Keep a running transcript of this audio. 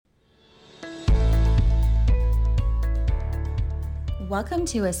Welcome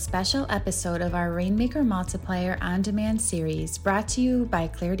to a special episode of our Rainmaker Multiplier On Demand series brought to you by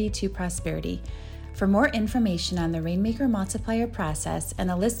Clarity to Prosperity. For more information on the Rainmaker Multiplier process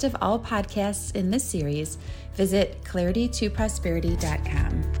and a list of all podcasts in this series, visit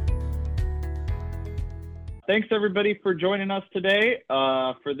claritytoprosperity.com. Thanks everybody for joining us today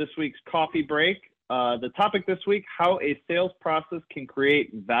for this week's coffee break. The topic this week, how a sales process can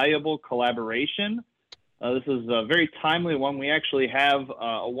create valuable collaboration. This is a very timely one. We actually have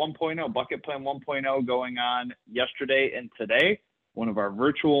a 1.0, Bucket Plan 1.0 going on yesterday and today, one of our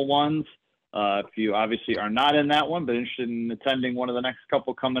virtual ones. If you obviously are not in that one, but interested in attending one of the next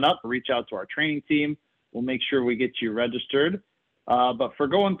couple coming up, reach out to our training team. We'll make sure we get you registered. But for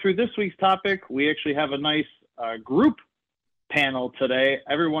going through this week's topic, we actually have a nice group panel today.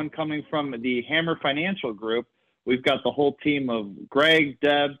 Everyone coming from the Hammer Financial Group. We've got the whole team of Greg,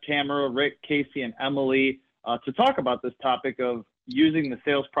 Deb, Tamara, Rick, Casey, and Emily to talk about this topic of using the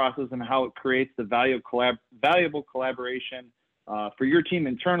sales process and how it creates the valuable collaboration for your team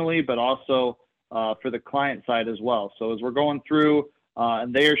internally, but also for the client side as well. So as we're going through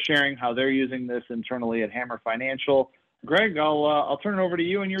and they are sharing how they're using this internally at Hammer Financial. Greg, I'll turn it over to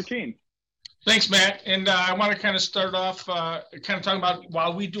you and your team. Thanks, Matt. And I want to kind of start off talking about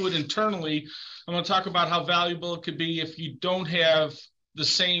while we do it internally, I'm going to talk about how valuable it could be if you don't have the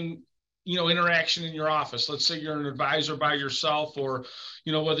same, interaction in your office. Let's say you're an advisor by yourself, or,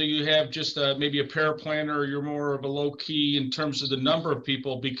 whether you have just maybe a paraplanner, or you're more of a low key in terms of the number of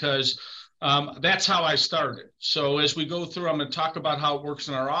people, because that's how I started. So as we go through, I'm going to talk about how it works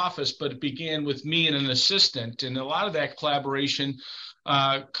in our office, but it began with me and an assistant. And a lot of that collaboration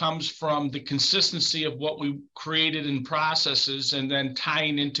comes from the consistency of what we created in processes and then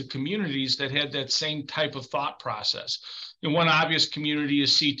tying into communities that had that same type of thought process. And one obvious community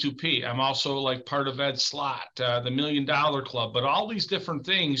is C2P. I'm also like part of Ed Slott, the $1 Million Club, but all these different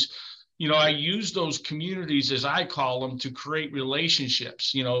things, I use those communities, as I call them, to create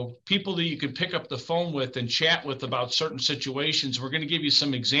relationships, people that you can pick up the phone with and chat with about certain situations. We're going to give you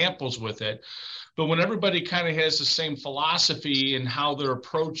some examples with it. But when everybody kind of has the same philosophy in how they're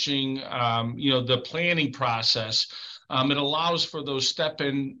approaching, the planning process, it allows for those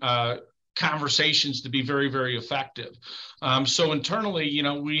step-in conversations to be very, very effective. So internally,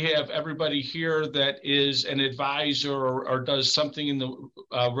 we have everybody here that is an advisor or does something in the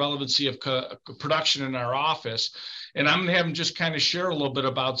relevancy of production in our office. And I'm going to have them just kind of share a little bit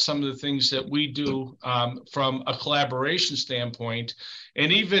about some of the things that we do from a collaboration standpoint.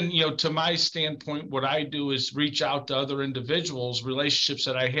 And even, to my standpoint, what I do is reach out to other individuals, relationships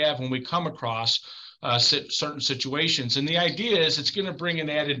that I have when we come across certain situations. And the idea is it's going to bring an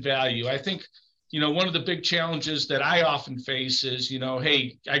added value. I think, one of the big challenges that I often face is,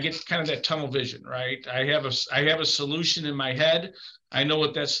 hey, I get kind of that tunnel vision, right? I have a solution in my head. I know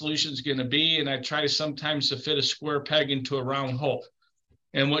what that solution is going to be. And I try sometimes to fit a square peg into a round hole.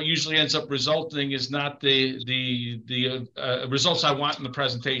 And what usually ends up resulting is not the results I want in the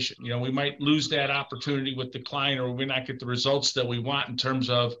presentation. We might lose that opportunity with the client, or we not get the results that we want in terms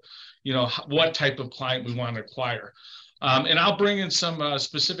of, what type of client we want to acquire. And I'll bring in some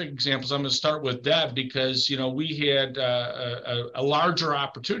specific examples. I'm going to start with Deb because, we had a larger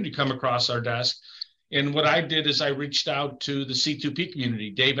opportunity come across our desk. And what I did is I reached out to the C2P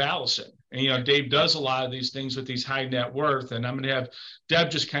community, Dave Allison. And, Dave does a lot of these things with these high net worth. And I'm going to have Deb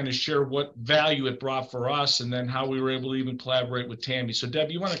just kind of share what value it brought for us and then how we were able to even collaborate with Tammy. So, Deb,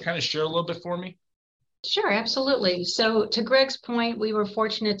 you want to kind of share a little bit for me? Sure, absolutely. So to Greg's point, we were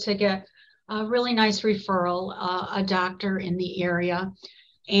fortunate to get a really nice referral, a doctor in the area.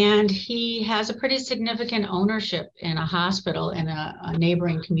 And he has a pretty significant ownership in a hospital in a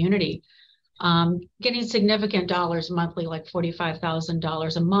neighboring community, getting significant dollars monthly, like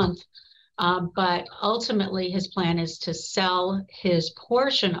 $45,000 a month. But ultimately, his plan is to sell his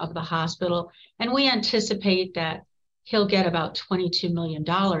portion of the hospital. And we anticipate that he'll get about $22 million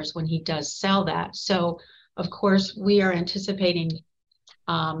when he does sell that. So, of course, we are anticipating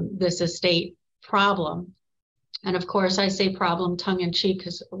this estate problem. And of course, I say problem tongue in cheek,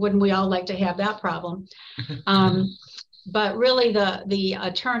 because wouldn't we all like to have that problem? But really, the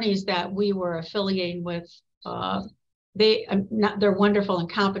attorneys that we were affiliating with, they're wonderful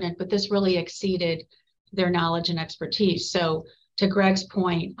and competent, but this really exceeded their knowledge and expertise. So to Greg's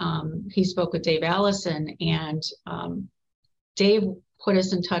point, he spoke with Dave Allison, and Dave put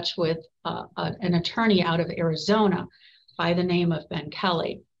us in touch with an attorney out of Arizona by the name of Ben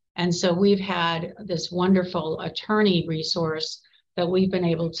Kelly. And so we've had this wonderful attorney resource that we've been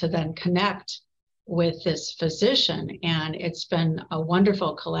able to then connect with this physician. And it's been a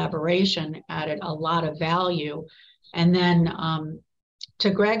wonderful collaboration, added a lot of value. And then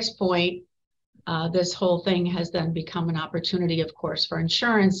to Greg's point, this whole thing has then become an opportunity, of course, for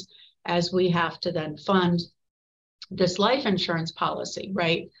insurance, as we have to then fund this life insurance policy,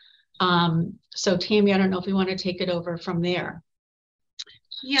 right? So Tammy, I don't know if you want to take it over from there.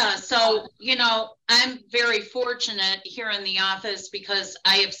 Yeah, so, I'm very fortunate here in the office because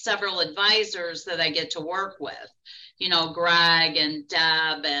I have several advisors that I get to work with, Greg and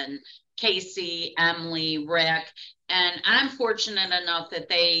Deb and Casey, Emily, Rick, and I'm fortunate enough that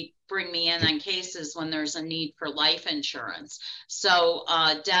they bring me in on cases when there's a need for life insurance. So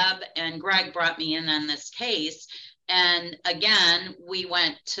Deb and Greg brought me in on this case. And again, we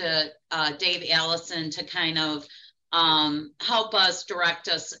went to Dave Allison to kind of help us, direct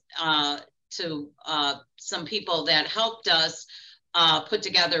us to some people that helped us put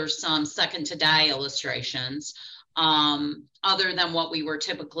together some second to die illustrations, other than what we were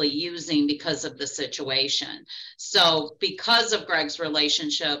typically using because of the situation. So because of Greg's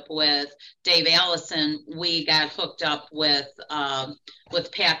relationship with Dave Allison, we got hooked up with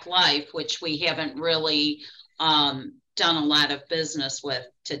Pac Life, which we haven't really done a lot of business with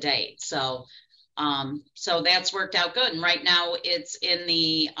to date. So that's worked out good. And right now it's in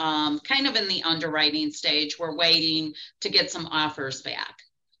the kind of in the underwriting stage. We're waiting to get some offers back.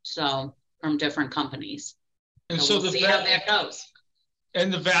 So from different companies. And so we'll see how that goes.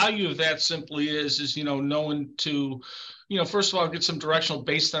 And the value of that simply is knowing to, first of all, get some directional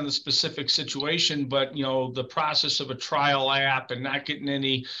based on the specific situation, but, the process of a trial app and not getting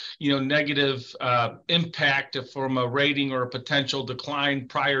any, negative impact from a rating or a potential decline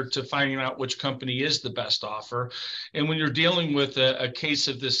prior to finding out which company is the best offer. And when you're dealing with a case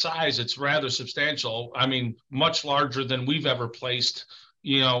of this size, it's rather substantial. I mean, much larger than we've ever placed,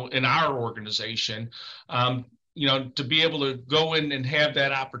 in our organization. To be able to go in and have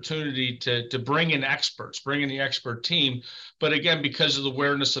that opportunity to bring in experts, bring in the expert team, but again, because of the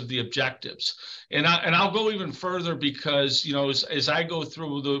awareness of the objectives. And I'll go even further because, as I go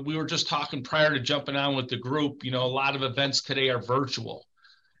through we were just talking prior to jumping on with the group, a lot of events today are virtual.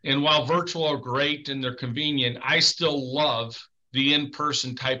 And while virtual are great and they're convenient, I still love the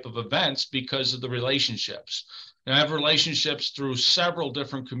in-person type of events because of the relationships. And I have relationships through several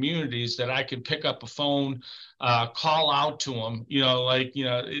different communities that I can pick up a phone, call out to them,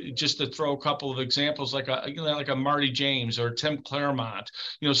 just to throw a couple of examples, like a Marty James or Tim Claremont,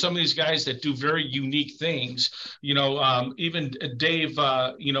 some of these guys that do very unique things, even Dave,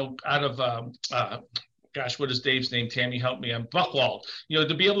 out of, gosh, what is Dave's name? Tammy, help me. I'm Buchwald.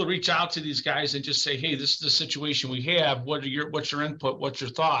 To be able to reach out to these guys and just say, hey, this is the situation we have. What's your input? What's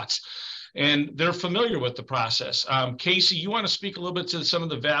your thoughts? And they're familiar with the process. Casey, you want to speak a little bit to some of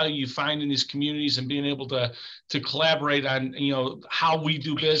the value you find in these communities and being able to collaborate on, how we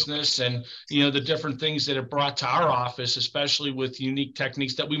do business and, the different things that are brought to our office, especially with unique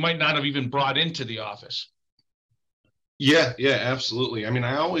techniques that we might not have even brought into the office. Yeah, absolutely. I mean,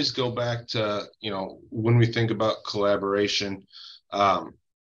 I always go back to, when we think about collaboration,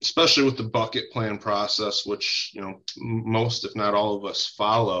 especially with the bucket plan process, which, most, if not all of us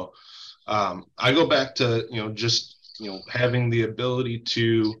follow. I go back to, having the ability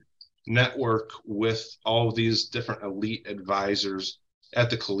to network with all of these different elite advisors at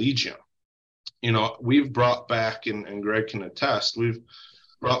the Collegium. We've brought back, and Greg can attest, we've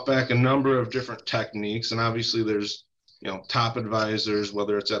brought back a number of different techniques. And obviously there's, top advisors,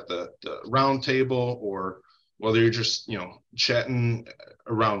 whether it's at the round table or whether you're just, chatting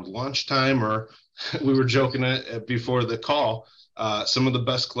around lunchtime, or we were joking before the call. Some of the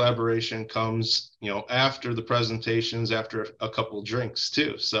best collaboration comes, after the presentations, after a couple of drinks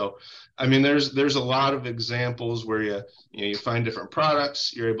too. So, I mean, there's a lot of examples where you find different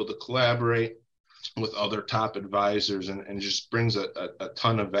products, you're able to collaborate with other top advisors, and just brings a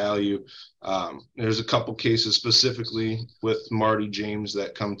ton of value. There's a couple cases specifically with Marty James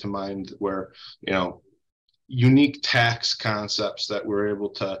that come to mind where, unique tax concepts that we're able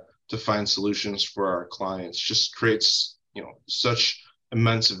to find solutions for our clients just creates such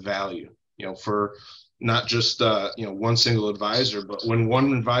immense value, for not just, one single advisor, but when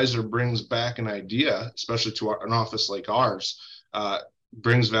one advisor brings back an idea, especially to an office like ours,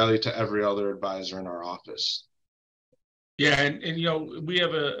 brings value to every other advisor in our office. Yeah. And we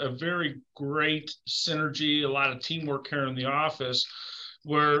have a very great synergy, a lot of teamwork here in the office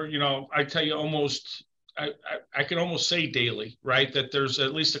where, I tell you I can almost say daily, right, that there's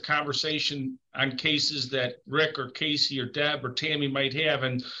at least a conversation on cases that Rick or Casey or Deb or Tammy might have,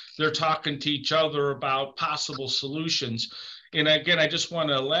 and they're talking to each other about possible solutions. And again, I just want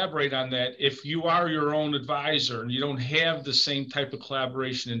to elaborate on that. If you are your own advisor and you don't have the same type of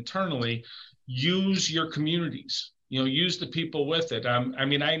collaboration internally, use your communities. use the people with it. I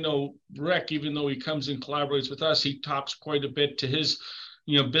mean, I know Rick, even though he comes and collaborates with us, he talks quite a bit to his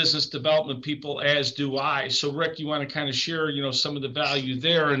business development people, as do I. So Rick, you want to kind of share, some of the value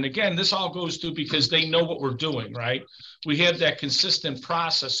there. And again, this all goes to because they know what we're doing, right? We have that consistent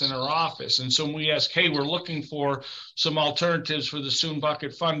process in our office. And so when we ask, hey, we're looking for some alternatives for the Soon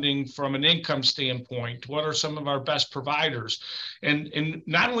Bucket funding from an income standpoint, what are some of our best providers? And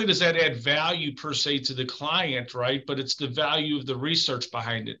not only does that add value per se to the client, right? But it's the value of the research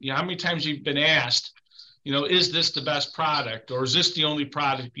behind it. How many times you've been asked, is this the best product, or is this the only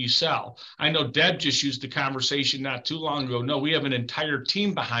product you sell? I know Deb just used the conversation not too long ago. No, we have an entire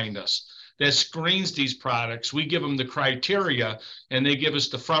team behind us that screens these products. We give them the criteria and they give us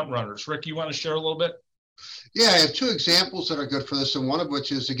the front runners. Rick, you want to share a little bit? Yeah, I have two examples that are good for this, and one of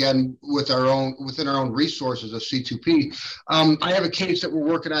which is, again, within our own resources of C2P. I have a case that we're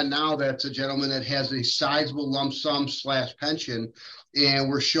working on now that's a gentleman that has a sizable lump sum / pension, and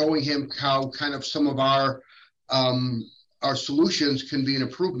we're showing him how kind of some of our solutions can be an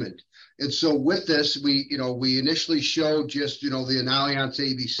improvement. And so with this, we initially showed just, the Allianz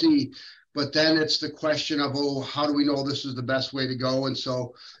ABC, but then it's the question of, how do we know this is the best way to go? And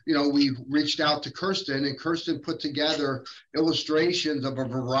so, we've reached out to Kirsten, and Kirsten put together illustrations of a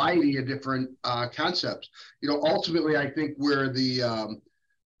variety of different concepts. Ultimately, I think where the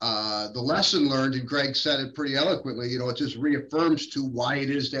lesson learned, and Greg said it pretty eloquently, it just reaffirms to why it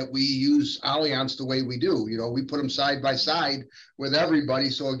is that we use Allianz the way we do. We put them side by side with everybody.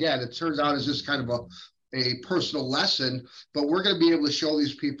 So again, it turns out it's just kind of a personal lesson, but we're going to be able to show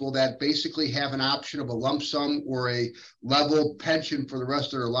these people that basically have an option of a lump sum or a level pension for the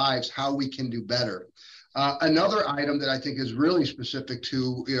rest of their lives, how we can do better. Another item that I think is really specific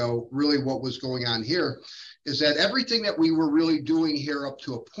to, really what was going on here is that everything that we were really doing here up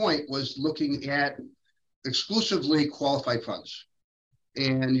to a point was looking at exclusively qualified funds.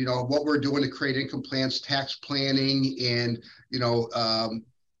 And, what we're doing to create income plans, tax planning, and,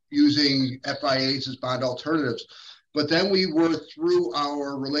 using FIAs as bond alternatives. But then we were, through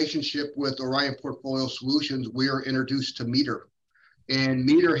our relationship with Orion Portfolio Solutions, we are introduced to Meter. And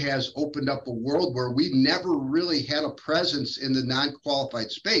Meter has opened up a world where we never really had a presence in the non-qualified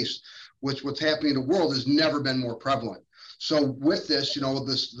space, which what's happening in the world has never been more prevalent. So with this,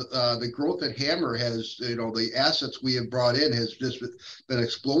 the growth at Hammer has, the assets we have brought in has just been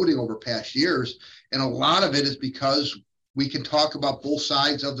exploding over past years. And a lot of it is because we can talk about both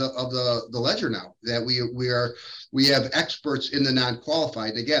sides of the ledger now, that we have experts in the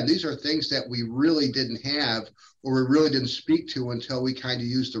non-qualified. Again, these are things that we really didn't have, or we really didn't speak to until we kind of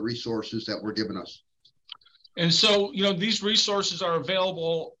used the resources that were given us. And so, these resources are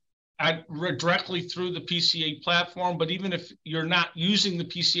available directly through the PCA platform, but even if you're not using the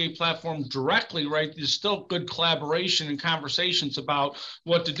PCA platform directly, right, there's still good collaboration and conversations about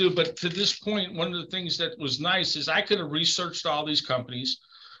what to do. But to this point, one of the things that was nice is I could have researched all these companies,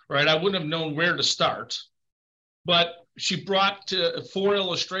 right? I wouldn't have known where to start, but she brought 4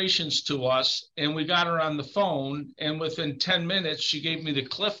 illustrations to us, and we got her on the phone, and within 10 minutes, she gave me the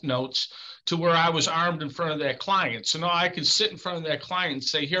cliff notes to where I was armed in front of that client. So now I can sit in front of that client and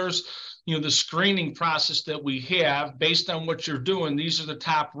say, here's, the screening process that we have based on what you're doing. These are the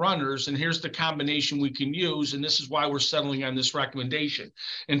top runners, and here's the combination we can use. And this is why we're settling on this recommendation.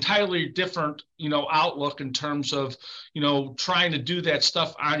 Entirely different, outlook in terms of, trying to do that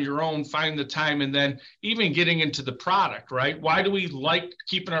stuff on your own, find the time, and then even getting into the product, right? Why do we like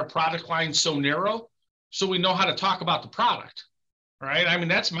keeping our product line so narrow? So we know how to talk about the product. Right. I mean,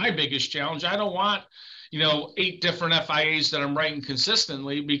 that's my biggest challenge. I don't want, 8 different FIAs that I'm writing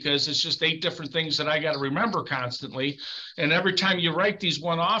consistently, because it's just 8 different things that I got to remember constantly. And every time you write these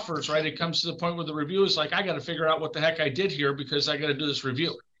one offers, right, it comes to the point where the review is like, I got to figure out what the heck I did here because I got to do this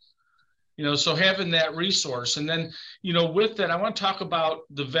review. So having that resource. And then, with that, I want to talk about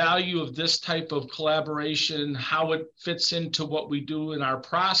the value of this type of collaboration, how it fits into what we do in our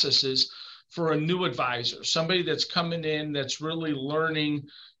processes for a new advisor, somebody that's coming in, that's really learning,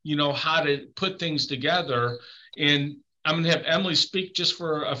 how to put things together. And I'm going to have Emily speak just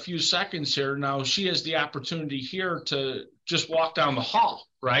for a few seconds here. Now, she has the opportunity here to just walk down the hall,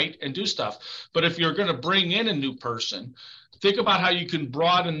 right, and do stuff. But if you're going to bring in a new person, think about how you can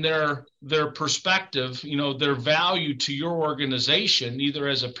broaden their perspective, their value to your organization, either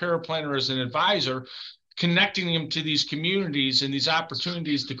as a paraplanner or as an advisor, connecting them to these communities and these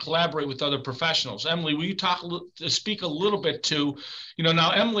opportunities to collaborate with other professionals. Emily, will you speak a little bit to,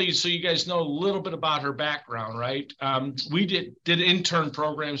 now Emily, so you guys know a little bit about her background, right? We did intern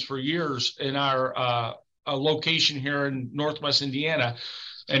programs for years in our a location here in Northwest Indiana.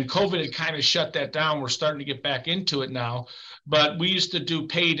 And COVID had kind of shut that down. We're starting to get back into it now. But we used to do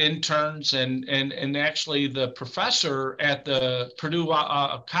paid interns, and actually the professor at the Purdue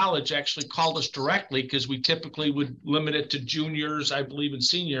College actually called us directly, because we typically would limit it to juniors, I believe, and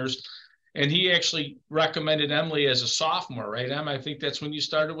seniors. And he actually recommended Emily as a sophomore, right, Em? I think that's when you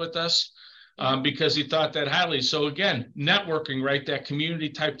started with us. Because he thought that highly. So again, networking, right? That community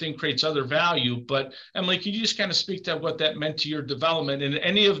type thing creates other value. But Emily, can you just kind of speak to what that meant to your development and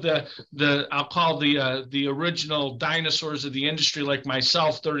any of the I'll call the original dinosaurs of the industry, like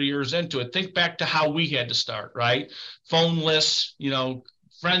myself, 30 years into it? Think back to how we had to start, right? Phone lists,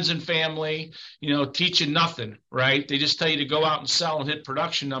 friends and family, teaching nothing, right? They just tell you to go out and sell and hit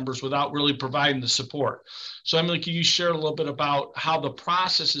production numbers without really providing the support. So Emily, can you share a little bit about how the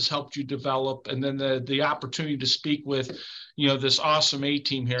process has helped you develop, and then the opportunity to speak with, this awesome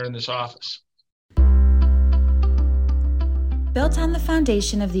A-team here in this office? Built on the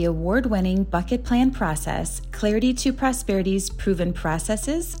foundation of the award-winning bucket plan process, Clarity to Prosperity's proven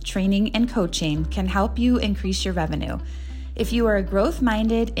processes, training, and coaching can help you increase your revenue. If you are a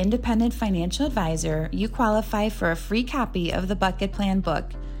growth-minded, independent financial advisor, you qualify for a free copy of the Bucket Plan book.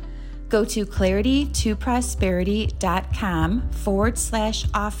 Go to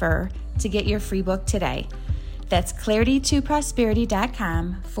claritytoprosperity.com/offer to get your free book today. That's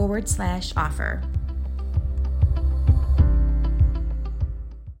claritytoprosperity.com/offer.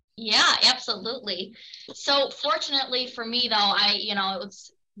 Yeah, absolutely. So fortunately for me, though,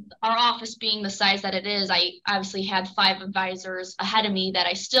 it's our office being the size that it is, I obviously had 5 advisors ahead of me that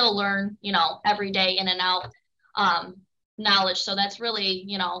I still learn, every day in and out knowledge. So that's really,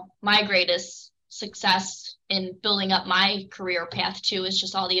 my greatest success in building up my career path too, is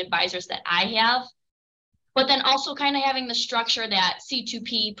just all the advisors that I have. But then also kind of having the structure that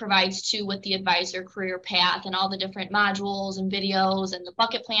C2P provides too, with the advisor career path and all the different modules and videos and the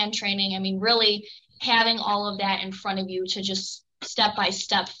bucket plan training. I mean, really having all of that in front of you to just step by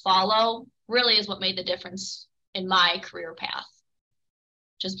step follow really is what made the difference in my career path.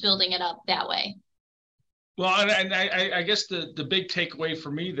 Just building it up that way. Well, and I guess the big takeaway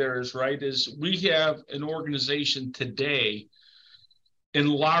for me there is, is we have an organization today in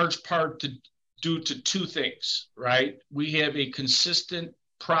large part due to 2 things, right? We have a consistent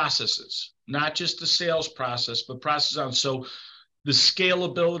processes, not just the sales process, but process on. So the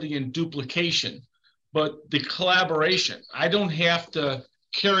scalability and duplication, but the collaboration. I don't have to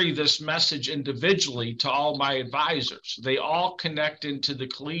carry this message individually to all my advisors. They all connect into the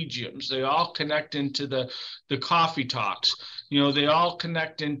collegiums. They all connect into the coffee talks. They all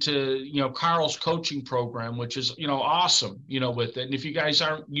connect into, Carl's coaching program, which is, awesome, with it. And if you guys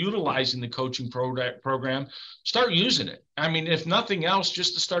aren't utilizing the coaching program, start using it. I mean, if nothing else,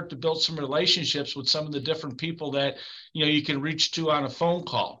 just to start to build some relationships with some of the different people that, you can reach to on a phone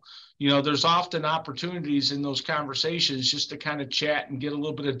call. There's often opportunities in those conversations just to kind of chat and get a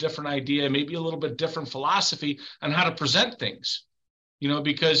little bit of different idea, maybe a little bit different philosophy on how to present things,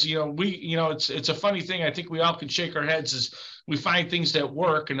 because, it's a funny thing. I think we all can shake our heads as we find things that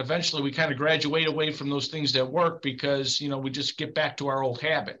work, and eventually we kind of graduate away from those things that work because, we just get back to our old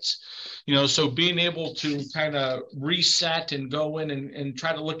habits, so being able to kind of reset and go in and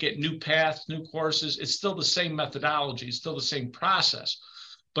try to look at new paths, new courses, it's still the same methodology, it's still the same process.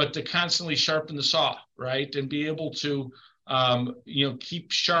 But to constantly sharpen the saw, right? And be able to,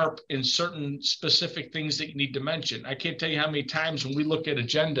 keep sharp in certain specific things that you need to mention. I can't tell you how many times when we look at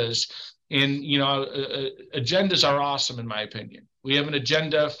agendas, and, agendas are awesome in my opinion. We have an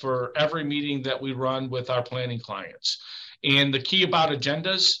agenda for every meeting that we run with our planning clients. And the key about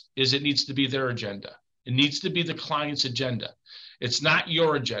agendas is it needs to be their agenda. It needs to be the client's agenda. It's not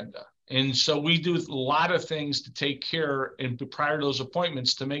your agenda. And so we do a lot of things to take care and prior to those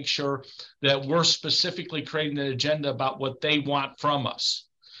appointments to make sure that we're specifically creating an agenda about what they want from us.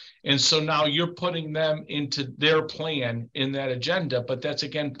 And so now you're putting them into their plan in that agenda, but that's,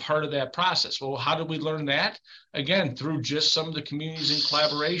 again, part of that process. Well, how did we learn that? Again, through just some of the communities and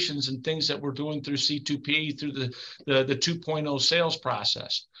collaborations and things that we're doing through C2P, through the 2.0 sales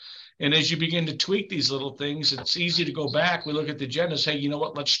process. And as you begin to tweak these little things, it's easy to go back. We look at the agenda and say, you know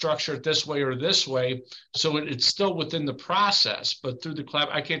what, let's structure it this way or this way. So it's still within the process, but through the collab,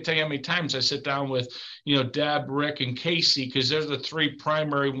 I can't tell you how many times I sit down with, Deb, Rick, and Casey, because they're the 3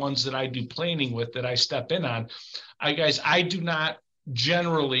 primary ones that I do planning with that I step in on. I do not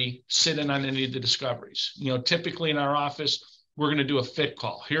generally sit in on any of the discoveries. Typically in our office, we're going to do a fit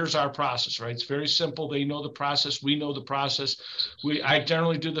call. Here's our process, right? It's very simple. They know the process. We know the process. I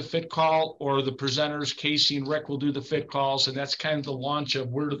generally do the fit call, or the presenters, Casey and Rick, will do the fit calls. And that's kind of the launch of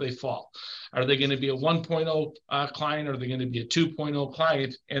where do they fall. Are they going to be a 1.0 client? Are they going to be a 2.0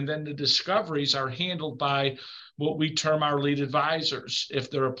 client? And then the discoveries are handled by what we term our lead advisors, if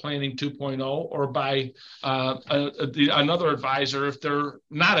they're a planning 2.0, or by another advisor if they're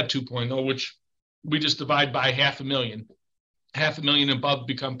not a 2.0, which we just divide by 500,000. 500,000 and above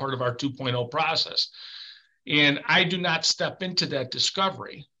become part of our 2.0 process. And I do not step into that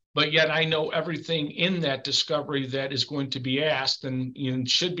discovery, but yet I know everything in that discovery that is going to be asked and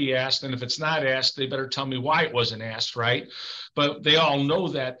should be asked. And if it's not asked, they better tell me why it wasn't asked, right? But they all know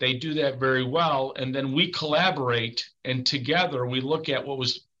that. They do that very well. And then we collaborate, and together we look at what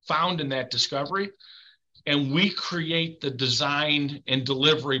was found in that discovery, and we create the design and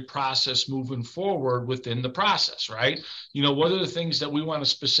delivery process moving forward within the process, right? What are the things that we want to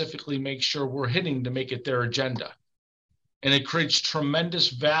specifically make sure we're hitting to make it their agenda? And it creates tremendous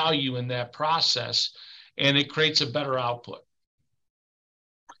value in that process, and it creates a better output.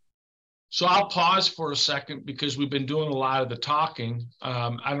 So I'll pause for a second because we've been doing a lot of the talking.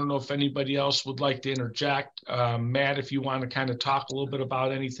 I don't know if anybody else would like to interject. Matt, if you want to kind of talk a little bit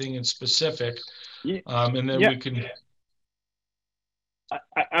about anything in specific, and then we can.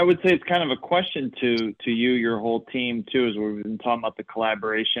 I would say it's kind of a question to you, your whole team too, as we've been talking about the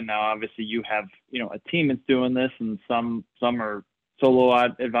collaboration. Now, obviously you have, a team that's doing this, and some are solo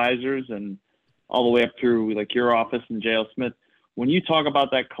advisors, and all the way up through like your office and JL Smith. When you talk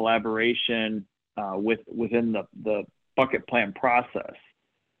about that collaboration within the bucket plan process,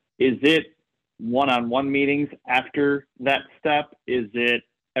 is it one-on-one meetings after that step? Is it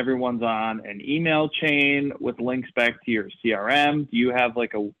everyone's on an email chain with links back to your CRM? Do you have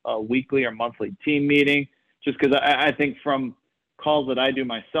like a weekly or monthly team meeting? Just because I think from calls that I do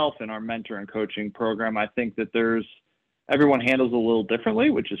myself in our mentor and coaching program, I think that everyone handles a little differently,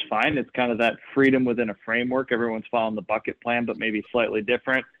 which is fine. It's kind of that freedom within a framework. Everyone's following the bucket plan, but maybe slightly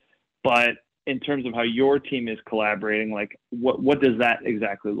different. But in terms of how your team is collaborating, like what does that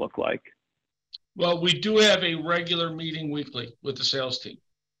exactly look like? Well, we do have a regular meeting weekly with the sales team.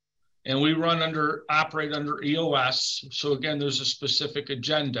 And we operate under EOS. So again, there's a specific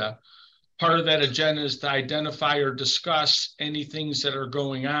agenda. Part of that agenda is to identify or discuss any things that are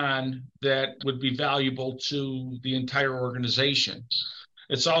going on that would be valuable to the entire organization.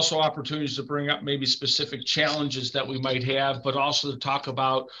 It's also opportunities to bring up maybe specific challenges that we might have, but also to talk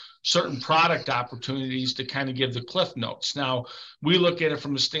about certain product opportunities to kind of give the cliff notes. Now, we look at it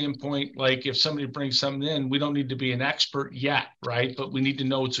from a standpoint, like if somebody brings something in, we don't need to be an expert yet, right? But we need to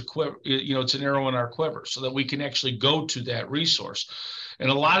know it's it's an arrow in our quiver so that we can actually go to that resource. And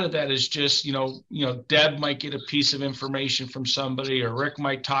a lot of that is just, Deb might get a piece of information from somebody, or Rick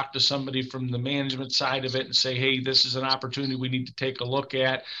might talk to somebody from the management side of it and say, hey, this is an opportunity we need to take a look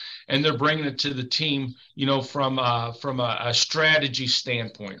at. And they're bringing it to the team, from a strategy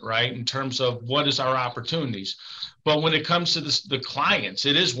standpoint, right? In terms of what is our opportunities. But when it comes to the clients,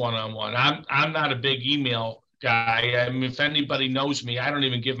 it is one-on-one. I'm not a big email guy. I mean, if anybody knows me, I don't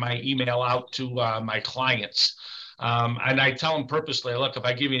even give my email out to my clients. And I tell them purposely, look, if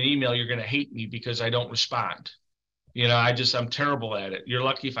I give you an email, you're going to hate me because I don't respond. I'm terrible at it. You're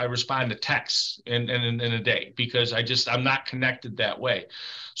lucky if I respond to texts in a day, because I'm not connected that way.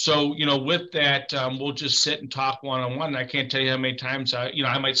 So, with that, we'll just sit and talk one-on-one. And I can't tell you how many times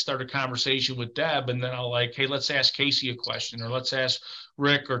I might start a conversation with Deb, and then I'll hey, let's ask Casey a question, or let's ask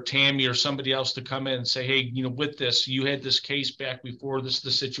Rick or Tammy or somebody else to come in and say, hey, with this, you had this case back before, this is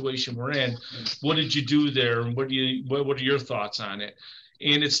the situation we're in. What did you do there? And what are your thoughts on it?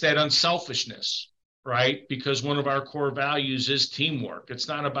 And it's that unselfishness, right? Because one of our core values is teamwork. It's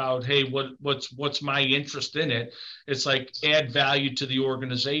not about, hey, what's my interest in it? It's like add value to the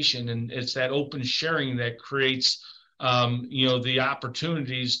organization. And it's that open sharing that creates the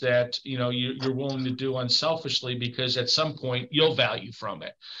opportunities that, you're willing to do unselfishly, because at some point you'll value from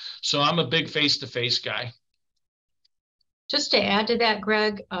it. So I'm a big face-to-face guy. Just to add to that,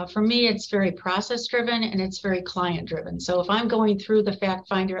 Greg, for me, it's very process driven and it's very client driven. So if I'm going through the fact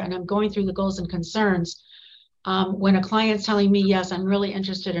finder and I'm going through the goals and concerns, when a client's telling me, yes, I'm really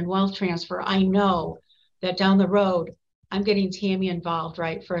interested in wealth transfer, I know that down the road, I'm getting Tammy involved,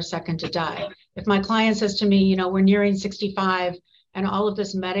 right, for a second to die. If my client says to me, we're nearing 65 and all of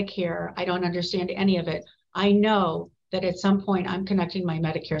this Medicare, I don't understand any of it, I know that at some point I'm connecting my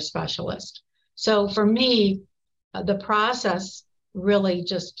Medicare specialist. So for me, the process really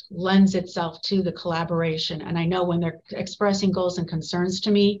just lends itself to the collaboration. And I know when they're expressing goals and concerns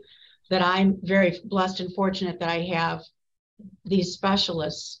to me, that I'm very blessed and fortunate that I have these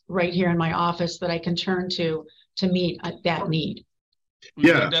specialists right here in my office that I can turn to meet that need.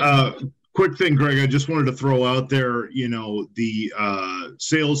 Yeah, Quick thing, Greg, I just wanted to throw out there, the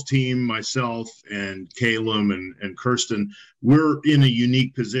sales team, myself and Caleb and Kirsten, we're in a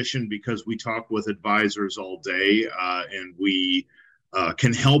unique position because we talk with advisors all day, and we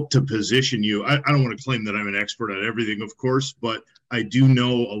can help to position you. I don't want to claim that I'm an expert at everything, of course, but I do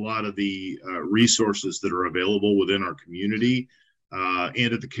know a lot of the resources that are available within our community.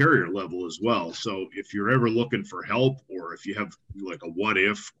 And at the carrier level as well. So if you're ever looking for help, or if you have like a what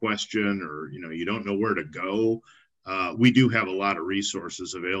if question, or you don't know where to go, we do have a lot of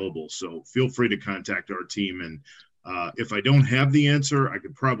resources available. So feel free to contact our team. And if I don't have the answer, I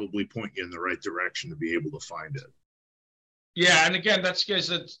could probably point you in the right direction to be able to find it. Yeah, and again, that's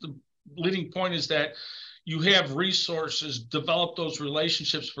the leading point, is that you have resources, develop those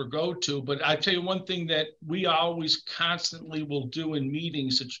relationships for go-to. But I tell you one thing that we always constantly will do in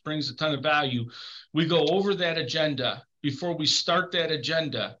meetings, which brings a ton of value. We go over that agenda. Before we start that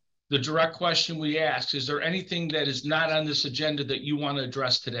agenda, the direct question we ask, is there anything that is not on this agenda that you want to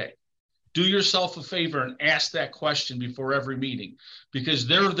address today? Do yourself a favor and ask that question before every meeting, because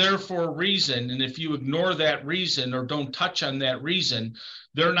they're there for a reason. And if you ignore that reason or don't touch on that reason,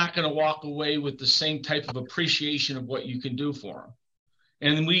 they're not going to walk away with the same type of appreciation of what you can do for them.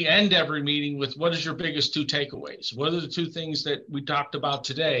 And we end every meeting with, what is your biggest 2 takeaways? What are the 2 things that we talked about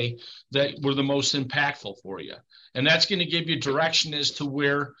today that were the most impactful for you? And that's going to give you direction as to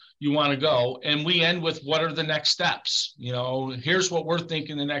where you want to go. And we end with, what are the next steps? Here's what we're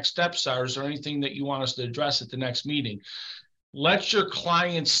thinking the next steps are. Is there anything that you want us to address at the next meeting? Let your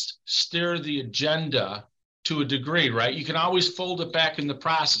clients steer the agenda to a degree, right? You can always fold it back in the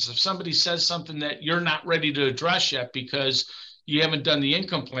process. If somebody says something that you're not ready to address yet because you haven't done the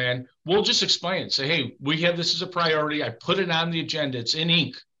income plan, we'll just explain it. Say, hey, we have this as a priority. I put it on the agenda. It's in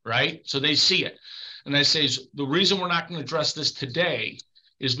ink, right? So they see it. And I say, the reason we're not going to address this today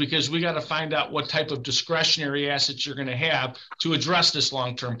is because we got to find out what type of discretionary assets you're going to have to address this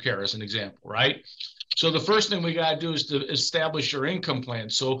long-term care, as an example, right? So the first thing we got to do is to establish your income plan.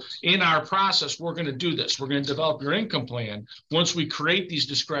 So in our process, we're going to do this. We're going to develop your income plan. Once we create these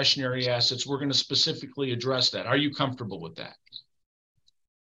discretionary assets, we're going to specifically address that. Are you comfortable with that?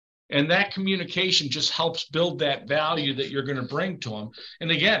 And that communication just helps build that value that you're going to bring to them.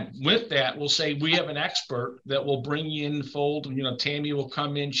 And again, with that, we'll say we have an expert that will bring you in the fold. Tammy will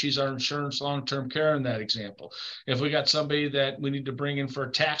come in. She's our insurance long-term care in that example. If we got somebody that we need to bring in for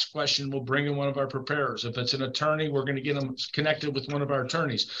a tax question, we'll bring in one of our preparers. If it's an attorney, we're going to get them connected with one of our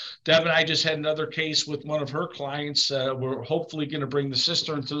attorneys. Deb and I just had another case with one of her clients. We're hopefully going to bring the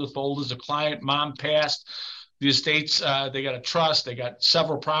sister into the fold as a client. Mom passed. The estates, they got a trust, they got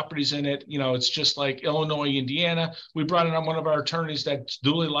several properties in it. It's just like Illinois, Indiana. We brought in one of our attorneys that's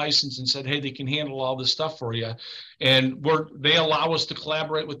duly licensed and said, hey, they can handle all this stuff for you. And they allow us to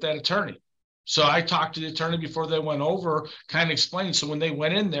collaborate with that attorney. So I talked to the attorney before they went over, kind of explained. So when they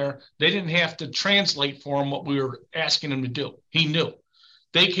went in there, they didn't have to translate for him what we were asking him to do. He knew.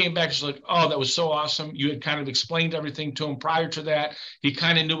 They came back and like, oh, that was so awesome. You had kind of explained everything to him prior to that. He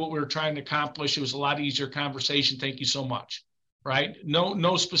kind of knew what we were trying to accomplish. It was a lot easier conversation. Thank you so much. Right?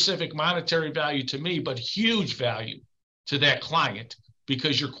 No specific monetary value to me, but huge value to that client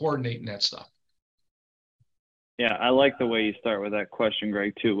because you're coordinating that stuff. Yeah, I like the way you start with that question,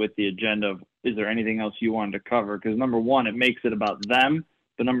 Greg, too, with the agenda of, is there anything else you wanted to cover? Because number one, it makes it about them.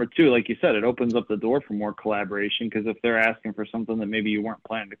 But number two, like you said, it opens up the door for more collaboration, because if they're asking for something that maybe you weren't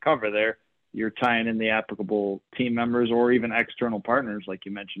planning to cover there, you're tying in the applicable team members or even external partners, like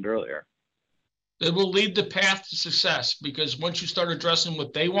you mentioned earlier. It will lead the path to success, because once you start addressing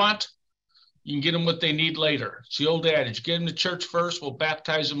what they want, you can get them what they need later. It's the old adage, get them to church first, we'll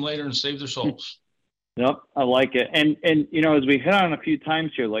baptize them later and save their souls. Yep, I like it. And as we hit on a few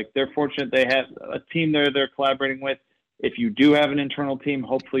times here, like, they're fortunate they have a team there they're collaborating with. If you do have an internal team,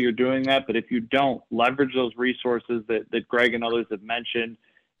 hopefully you're doing that. But if you don't, leverage those resources that Greg and others have mentioned,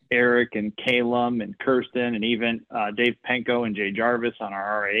 Eric and Calum and Kirsten and even Dave Penko and Jay Jarvis on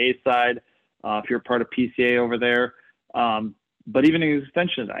our RIA side, if you're part of PCA over there. But even an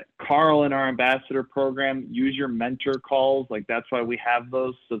extension of that, Carl in our ambassador program, use your mentor calls. Like, that's why we have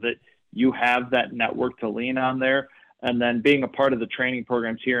those, so that you have that network to lean on there. And then being a part of the training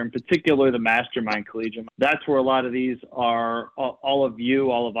programs here, in particular the Mastermind Collegium, that's where a lot of these are, all of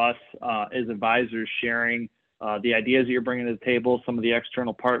you, all of us as advisors sharing the ideas that you're bringing to the table, some of the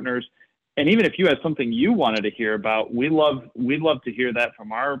external partners. And even if you had something you wanted to hear about, we'd love to hear that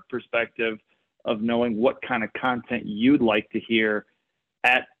from our perspective of knowing what kind of content you'd like to hear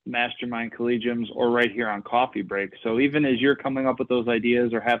at Mastermind Collegiums or right here on Coffee Break. So even as you're coming up with those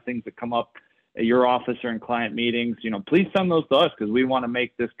ideas or have things that come up at your office or in client meetings, please send those to us, because we want to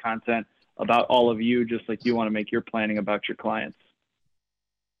make this content about all of you, just like you want to make your planning about your clients.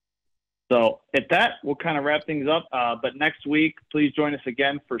 So at that, we'll kind of wrap things up. But next week, please join us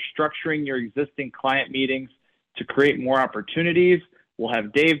again for structuring your existing client meetings to create more opportunities. We'll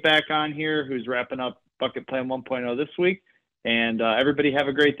have Dave back on here, who's wrapping up Bucket Plan 1.0 this week. And everybody have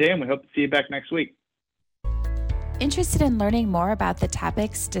a great day, and we hope to see you back next week. Interested in learning more about the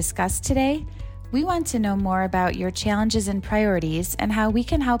topics discussed today? We want to know more about your challenges and priorities and how we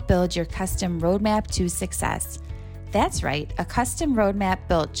can help build your custom roadmap to success. That's right, a custom roadmap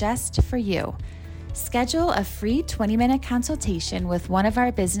built just for you. Schedule a free 20-minute consultation with one of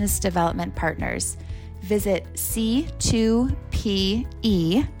our business development partners. Visit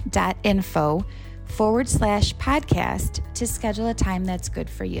c2pe.info/podcast to schedule a time that's good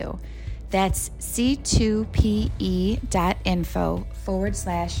for you. That's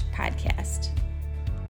c2pe.info/podcast.